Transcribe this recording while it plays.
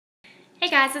Hey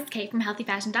guys, it's Kate from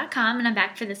healthyfashion.com and I'm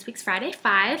back for this week's Friday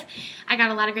 5. I got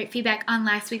a lot of great feedback on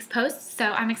last week's post, so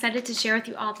I'm excited to share with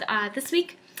you all this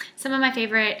week some of my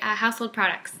favorite household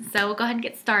products. So we'll go ahead and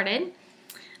get started.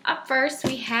 Up first,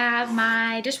 we have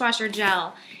my dishwasher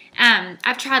gel.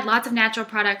 I've tried lots of natural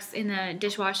products in the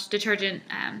dishwash detergent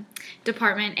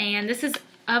department, and this is,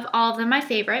 of all of them, my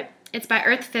favorite. It's by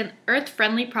Earth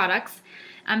Friendly Products.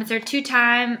 It's their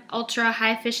 2-time ultra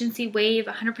high efficiency wave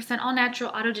 100% all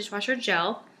natural auto dishwasher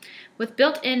gel with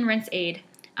built-in rinse aid.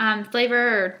 Flavor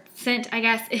or scent, I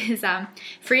guess, is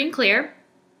free and clear.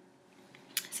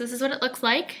 So this is what it looks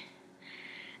like.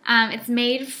 It's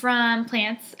made from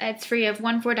plants. It's free of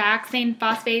 1,4-dioxane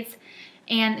phosphates,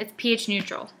 and it's pH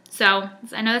neutral. So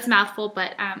I know that's a mouthful,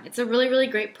 but it's a really, really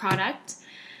great product.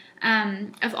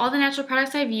 Of all the natural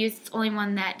products I've used, it's the only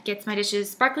one that gets my dishes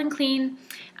sparkling clean.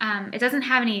 It doesn't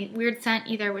have any weird scent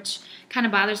either, which kind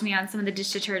of bothers me on some of the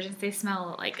dish detergents. They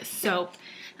smell like soap.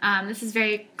 This is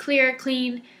very clear,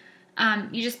 clean.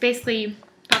 You just basically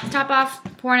pop the top off,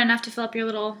 pour in enough to fill up your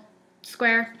little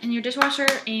square in your dishwasher,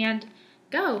 and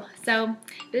go. So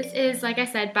this is, like I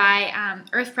said, by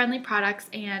Earth Friendly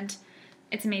Products, and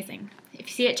it's amazing. If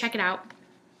you see it, check it out.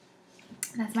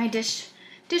 That's my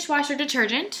dishwasher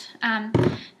detergent.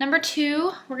 Number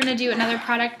 2, we're going to do another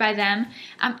product by them.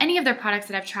 Any of their products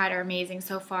that I've tried are amazing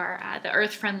so far. The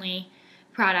Earth Friendly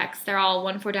products, they're all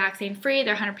 1,4-dioxane free.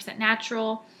 They're 100%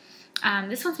 natural.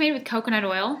 This one's made with coconut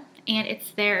oil, and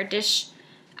it's their dish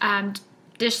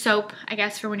soap, I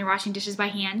guess, for when you're washing dishes by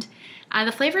hand.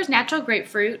 The flavor is natural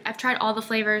grapefruit. I've tried all the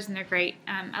flavors, and they're great.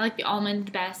 I like the almond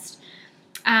the best.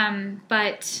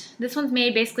 But this one's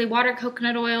made basically water,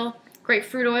 coconut oil,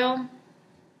 grapefruit oil.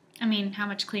 I mean, how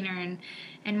much cleaner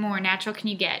and more natural can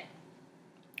you get?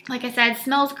 Like I said,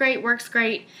 smells great, works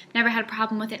great. Never had a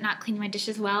problem with it not cleaning my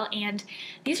dishes well. And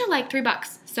these are like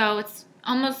 $3, so it's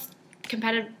almost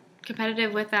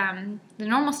competitive with the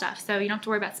normal stuff. So you don't have to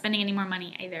worry about spending any more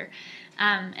money either.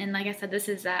 And like I said, this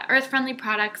is Earth Friendly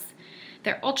Products.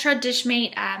 They're Ultra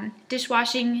Dishmate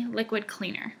Dishwashing Liquid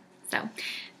Cleaner. So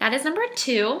that is number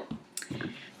 2.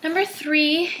 Number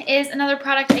 3 is another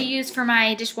product I use for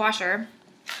my dishwasher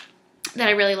that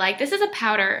I really like. This is a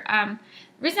powder. The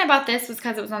reason I bought this was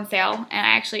because it was on sale, and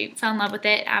I actually fell in love with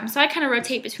it. So I kind of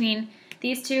rotate between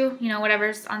these two, you know,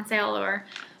 whatever's on sale or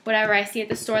whatever I see at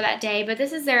the store that day. But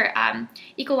this is their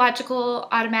ecological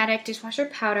automatic dishwasher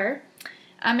powder.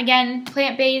 Again,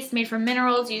 plant-based, made from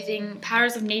minerals, using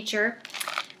powders of nature.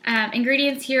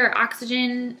 Ingredients here are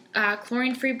oxygen,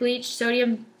 chlorine-free bleach,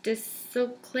 sodium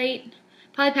disulfate,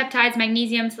 polypeptides,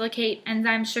 magnesium silicate,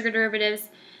 enzymes, sugar derivatives,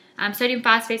 sodium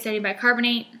phosphate, sodium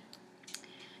bicarbonate,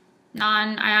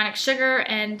 non-ionic sugar,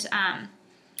 and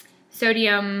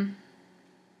sodium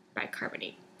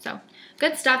bicarbonate. So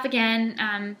good stuff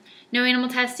again. No animal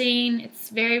testing. It's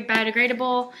very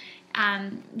biodegradable.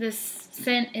 This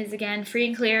scent is, again, free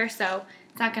and clear, so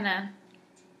it's not going to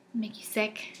make you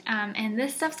sick. And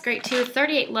this stuff's great too. It's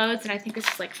 38 loads, and I think this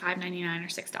is like $5.99 or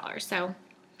 $6. So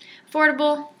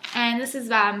affordable. And this is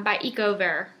by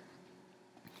EcoVer.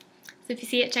 So if you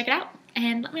see it, check it out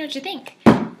and let me know what you think.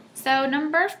 So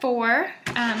number 4,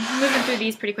 I'm moving through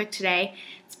these pretty quick today.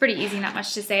 It's pretty easy, not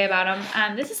much to say about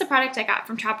them. This is a product I got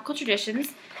from Tropical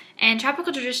Traditions, and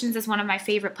Tropical Traditions is one of my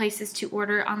favorite places to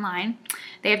order online.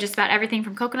 They have just about everything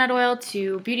from coconut oil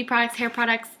to beauty products, hair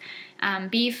products,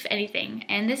 beef, anything.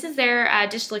 And this is their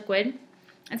dish liquid.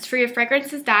 It's free of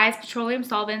fragrances, dyes, petroleum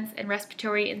solvents, and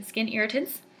respiratory and skin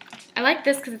irritants. I like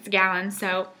this because it's a gallon,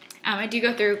 so I do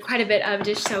go through quite a bit of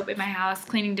dish soap in my house,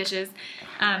 cleaning dishes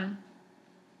from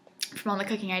all the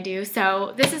cooking I do.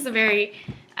 So this is a very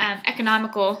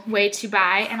economical way to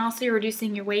buy, and also you're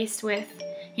reducing your waste with,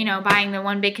 you know, buying the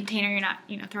one big container. You're not,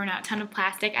 you know, throwing out a ton of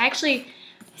plastic. I actually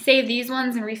save these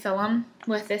ones and refill them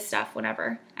with this stuff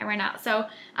whenever I run out. So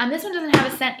this one doesn't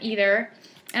have a scent either,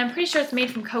 and I'm pretty sure it's made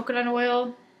from coconut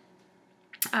oil.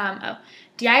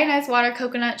 Deionized water,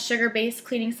 coconut, sugar-based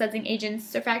cleaning sudsing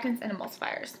agents, surfactants, and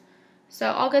emulsifiers. So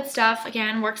all good stuff.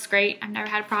 Again, works great. I've never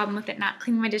had a problem with it not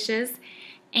cleaning my dishes.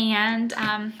 And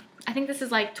I think this is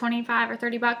like 25 or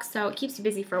 $30, so it keeps you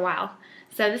busy for a while.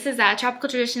 So this is Tropical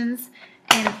Traditions,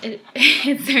 and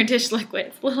it's their dish liquid.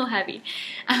 It's a little heavy.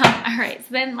 Alright,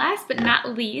 so then last but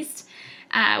not least,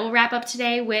 we'll wrap up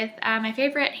today with my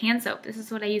favorite hand soap. This is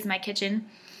what I use in my kitchen.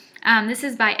 This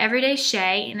is by Everyday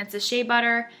Shea, and it's a shea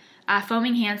butter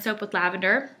foaming hand soap with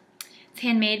lavender. It's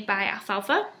handmade by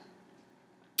Alfalfa.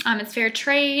 It's fair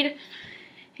trade.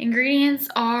 Ingredients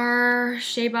are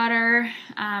shea butter,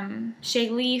 shea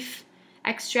leaf,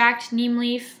 extract, neem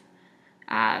leaf,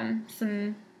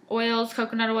 some oils,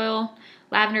 coconut oil,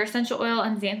 lavender essential oil,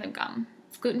 and xanthan gum.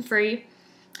 It's gluten-free.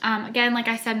 Again, like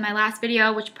I said in my last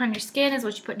video, what you put on your skin is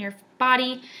what you put in your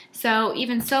body. So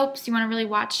even soaps, you want to really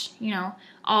watch,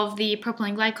 all of the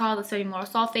propylene glycol, the sodium lauryl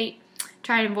sulfate.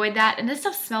 Try to avoid that. And this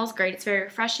stuff smells great. It's very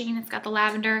refreshing. It's got the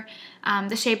lavender.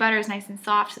 The shea butter is nice and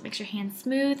soft, so it makes your hands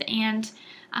smooth, and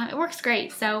it works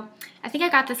great. So I think I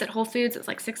got this at Whole Foods. It's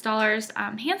like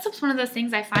 $6. Hand soap's one of those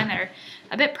things I find that are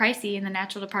a bit pricey in the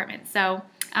natural department. So,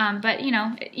 but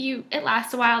it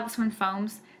lasts a while. This one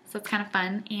foams, so it's kind of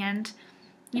fun, and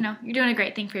you're doing a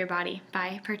great thing for your body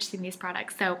by purchasing these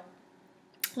products. So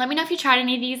let me know if you tried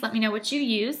any of these. Let me know what you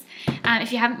use.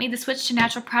 If you haven't made the switch to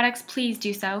natural products, please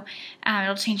do so.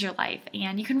 It'll change your life.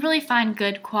 And you can really find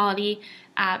good quality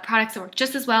products that work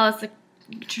just as well as the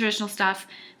traditional stuff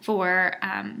for,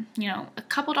 a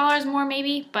couple dollars more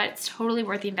maybe, but it's totally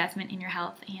worth the investment in your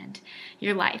health and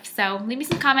your life. So leave me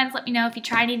some comments. Let me know if you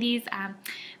try any of these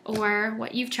or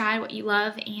what you've tried, what you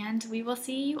love, and we will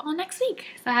see you all next week.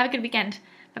 So have a good weekend.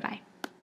 Bye-bye.